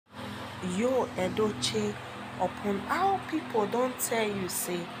Yo Edochie upon how people don't tell you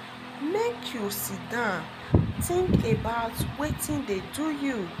say make you sit down think about wetin dey do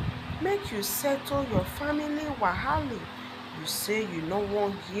you, make you settle your family wahala. You say you no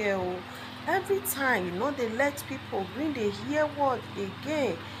wan hear o, every time you no dey let people bring dey hear word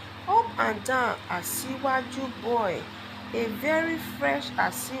again. Up and down Asiwaju boy, a very fresh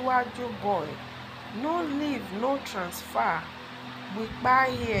Asiwaju boy, no leave, no transfer. We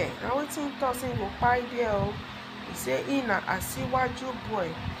kpai here na wetin he talk say he go kpai there o. He say he na Asiwaju boy,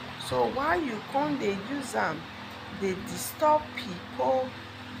 so why you come dey use am dey disturb people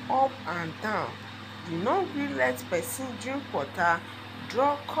up and down? You no gree let person drink water,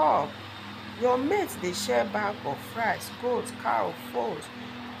 draw cup. Your mate dey share bag of rice, goat, cow, food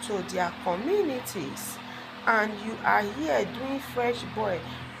to their communities, and you are here doing fresh boy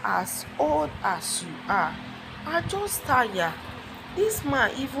as old as you are. I just tire. Dis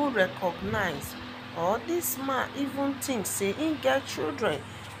man even recognize, or dis man even think say he get children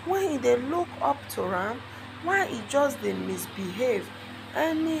when he dey look up to am? Why he just dey misbehave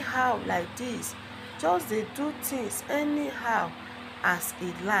anyhow like dis, just dey do things anyhow as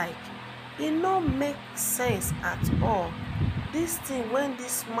he like? E no make sense at all. Dis thing wey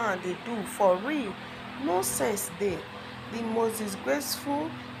dis man dey do for real, no sense dey. The most disgraceful,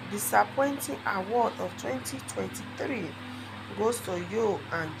 disappointing award of 2023 goes to you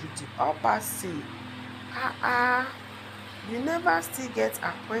and Edochie. You never still get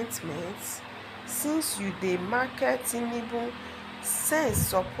appointments since you dey market Tinubu. Sense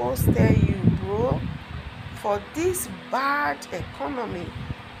suppose tell you, bro, for dis bad economy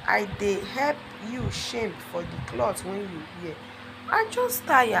I dey help you shame for the cloth wey you wear. I just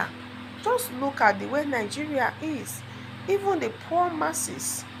tire. Just look at the way Nigeria is. Even the poor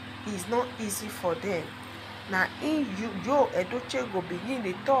masses, is not easy for them. Na im yo Edochie go begin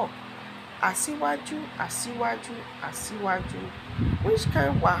dey talk Asiwaju, Asiwaju, Asiwaju. Which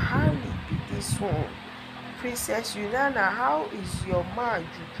kind wahala be dis one? Princess Juliana, how is your man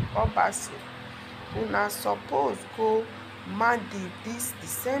Edochie? Una suppose go Maldives dis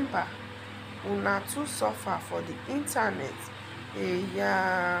December. Una too suffer for the internet.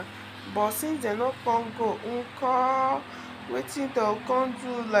 Yeah, but since dem no come go, wetin dem come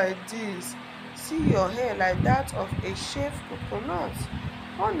do like dis? See your hair like that of a shaved coconut.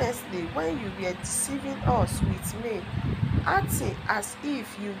 Honestly, when you were deceiving us with me, acting as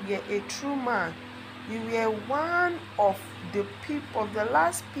if you were a true man, you were one of the people, the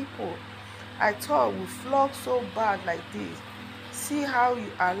last people I thought would flog so bad like this. See how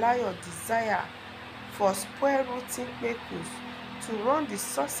you allow your desire for spoil rotten pickles to run the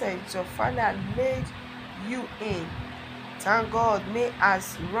sausage your father laid you in. Thank God May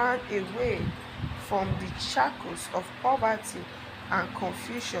has run away from the shackles of poverty and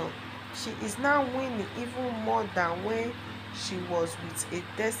confusion. She is now winning even more than when she was with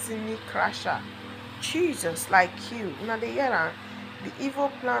a destiny crasher. Jesus, like you. Now the hear the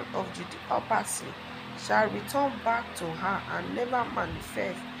evil plan of Edochie shall return back to her and never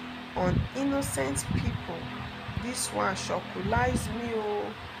manifest on innocent people. This one shockulize me, oh.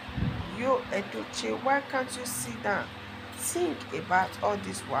 Yo Edochie, why can't you sit down? Think about all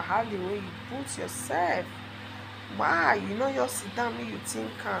this wahala wey you put yourself. Why you no just sit down make you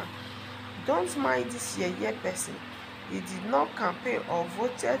think am? Don't mind this yeye person. He did not campaign or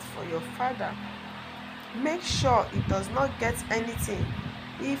voted for your father. Make sure he does not get anything.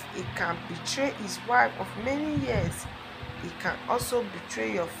 If he can betray his wife of many years, he can also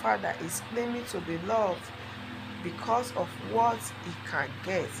betray your father. Is claiming to be loved because of what he can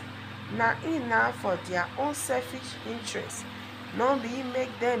get. Na enough for their own selfish interest. No be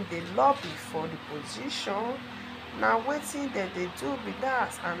make them dey lobby for the position. Na wetin dem dey do be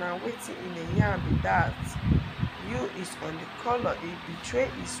that, and na wetin in dey yarn be that. You is on the color. He betray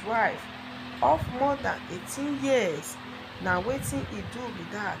his wife of more than 18 years. Na wetin he do be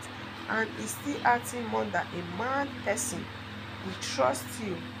that, and he still acting more than a mad person. We trust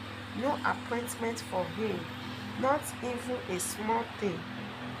you. No appointment for him, not even a small thing.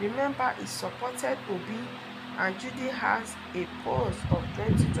 Remember, he supported Obi, and Judy has a post of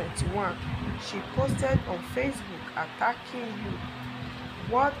 2021 she posted on Facebook attacking you.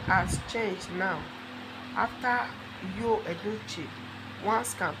 What has changed now? After Yo Edochie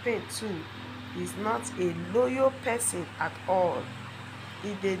once campaign too, is not a loyal person at all.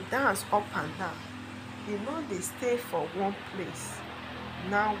 He dey dance up and down. He no dey stay for one place.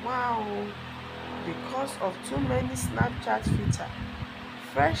 Now wow, because of too many Snapchat filter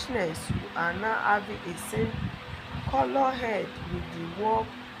freshness, you are now having a same color head with the war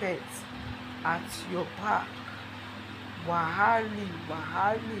paint at your back. Wahali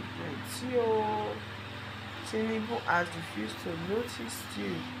plenty o. Tinubu has refused to notice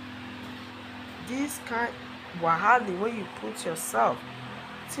you. This kind wahali when you put yourself,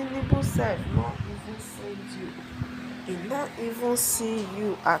 Tinubu sef not even send you. He not even see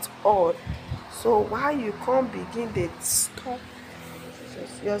you at all. So why you can't begin dey stop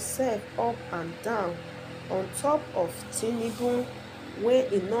yourself up and down on top of Tinubu wey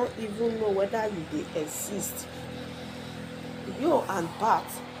he not even know whether you dey exist? You and Bat,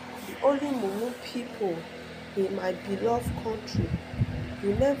 the only mumu people in my beloved country.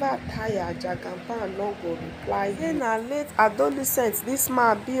 You never tire, Jagaban no go reply you. Say na late adolescent this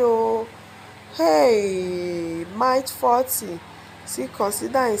man be o. Hey, might 40 still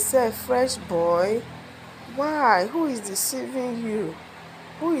consider himself fresh boy. Why? Who is deceiving you?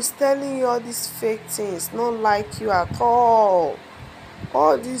 Who is telling you all these fake things? Not like you at all.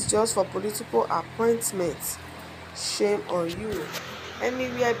 All this just for political appointments. Shame on you.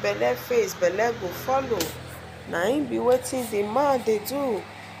 Anywhere belle face, belle go follow. Na him be wetin the man dey do.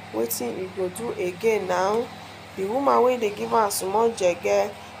 Wetin he go do again now? The woman wey dey give am small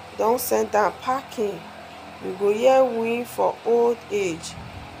jege don send am packing. You go hear win for old age.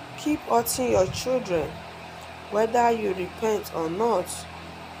 Keep hurting your children. Whether you repent or not,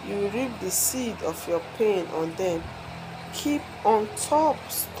 you reap the seed of your pain on them. Keep on top.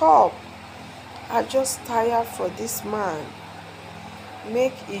 Stop. I just tired for this man.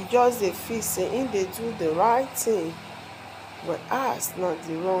 Make e just dey feel say him dey do the right thing, whereas not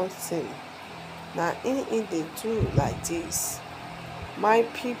the wrong thing. Na him dey do like this. My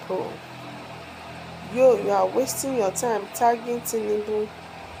people, you are wasting your time tagging Tinubu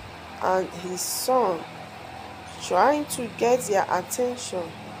and his son, trying to get their attention.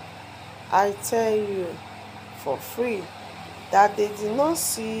 I tell you for free that they did not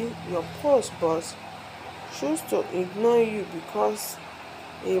see your post but choose to ignore you because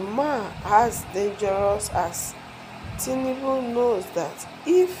a man as dangerous as Tinubu knows that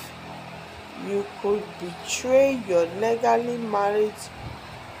if you could betray your legally married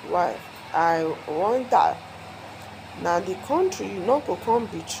wife, I wonder, now the country you no go come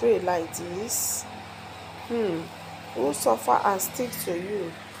betray like this. Who suffer and stick to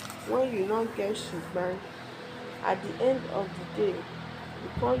you when you not get shigban? At the end of the day, you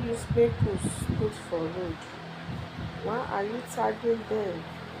can't use vehicles put for road. Why are you tagging them?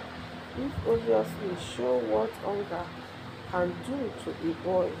 If obviously show what hunger can do to a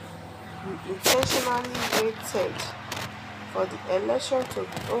boy. You intentionally waited for the election to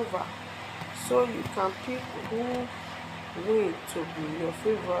be over so you can pick who win to be your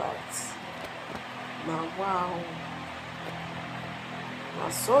favorites. Now wow. Now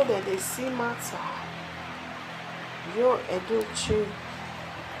so that they see matter. Yo Edochie,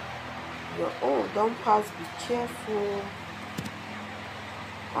 your own don't pass, be careful.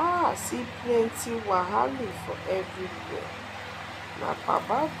 See plenty wahali for everywhere. Now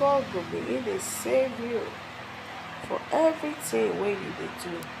Baba God go begin to save you for everything wey you dey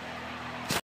do.